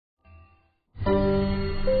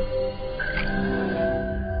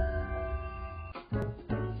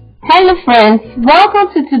Hello friends,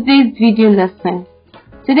 welcome to today's video lesson.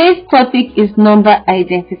 Today's topic is number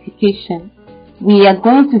identification. We are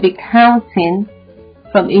going to be counting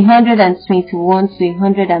from 121 to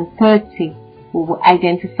 130. We will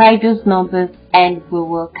identify those numbers and we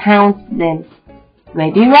will count them.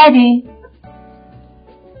 Ready?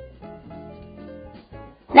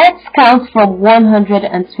 Let's count from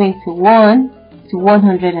 121 to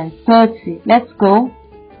 130. Let's go.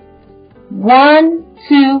 1,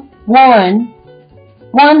 2, 1,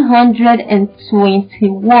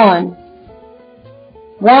 121.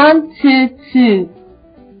 1, 2, 2,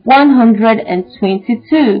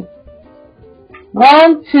 122.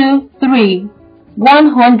 1, 2, 3,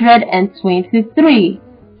 123.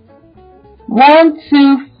 1,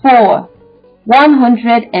 2, 4,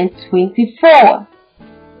 124.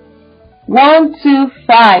 1, 2,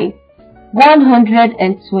 5,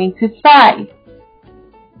 125.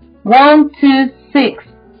 1, 2, 6,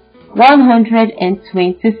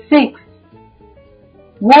 126.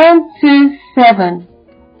 1, 2, 7,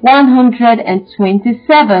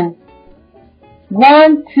 127.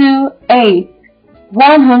 1, 2, 8,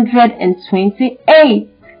 128.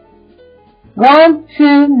 1,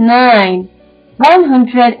 2, 9,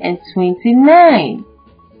 129.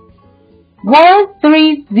 1,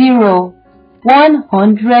 3, 0,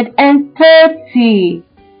 130.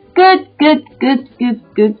 Good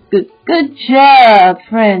job,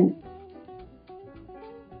 friends.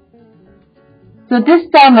 So this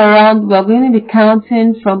time around, we're going to be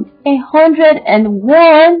counting from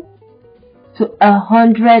 101 to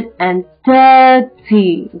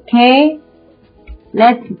 130. Okay?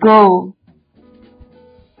 Let's go.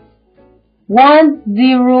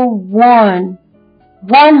 101,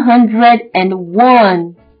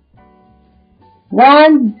 101.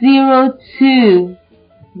 102,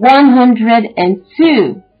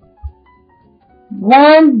 102.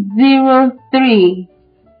 103,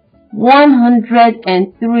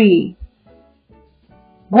 103.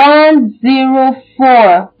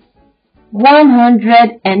 104,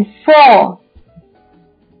 104.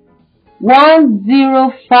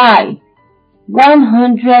 105,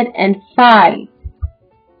 105.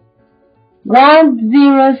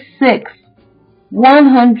 106,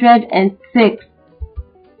 106.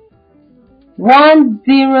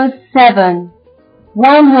 107,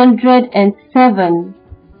 107.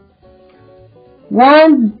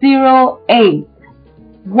 108,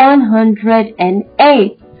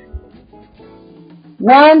 108.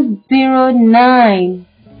 109,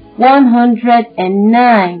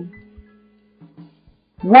 109.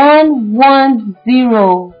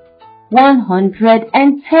 110,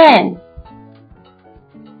 110.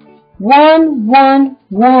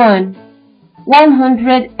 111,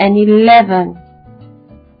 111.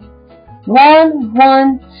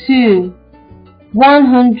 112,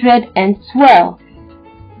 112.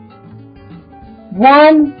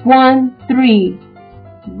 113,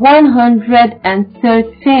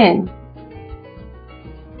 113.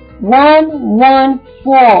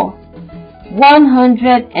 114,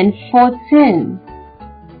 114.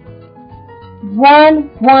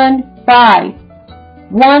 115,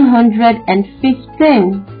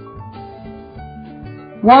 115.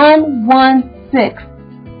 116,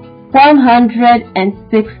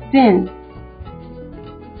 116.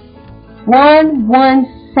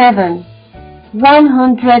 117,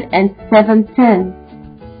 117.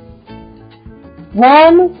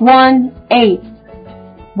 118,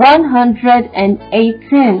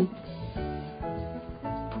 118.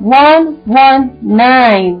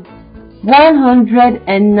 119,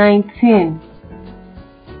 119.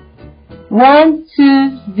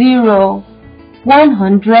 120,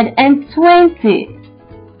 120.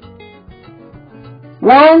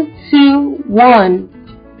 121,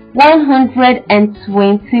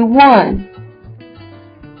 121.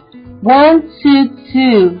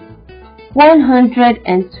 122,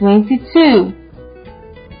 122.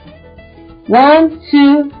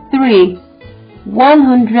 123,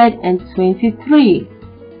 123.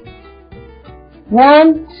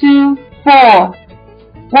 124,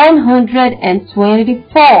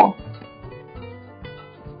 124.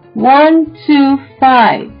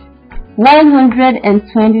 125,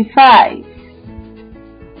 125.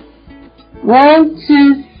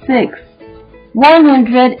 126,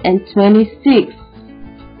 126.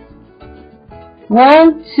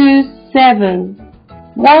 127,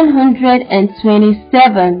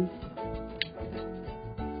 127.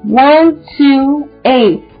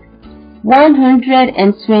 128,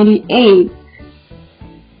 128.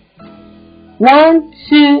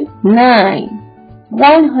 129,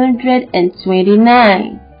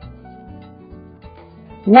 129.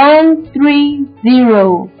 130,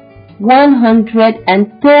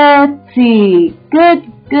 130. Good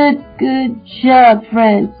job,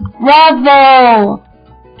 friends. Bravo!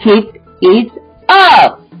 Keep it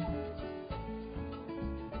up!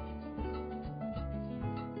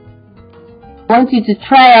 I want you to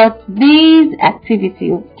try out these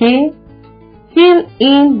activities, okay? Fill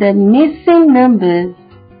in the missing numbers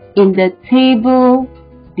in the table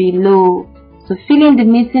below. So fill in the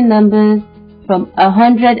missing numbers from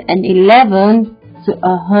 111 to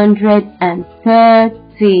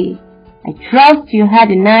 130. I trust you had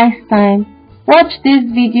a nice time. Watch this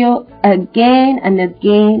video again and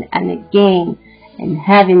again and again, and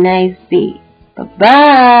have a nice day.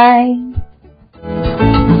 Bye-bye.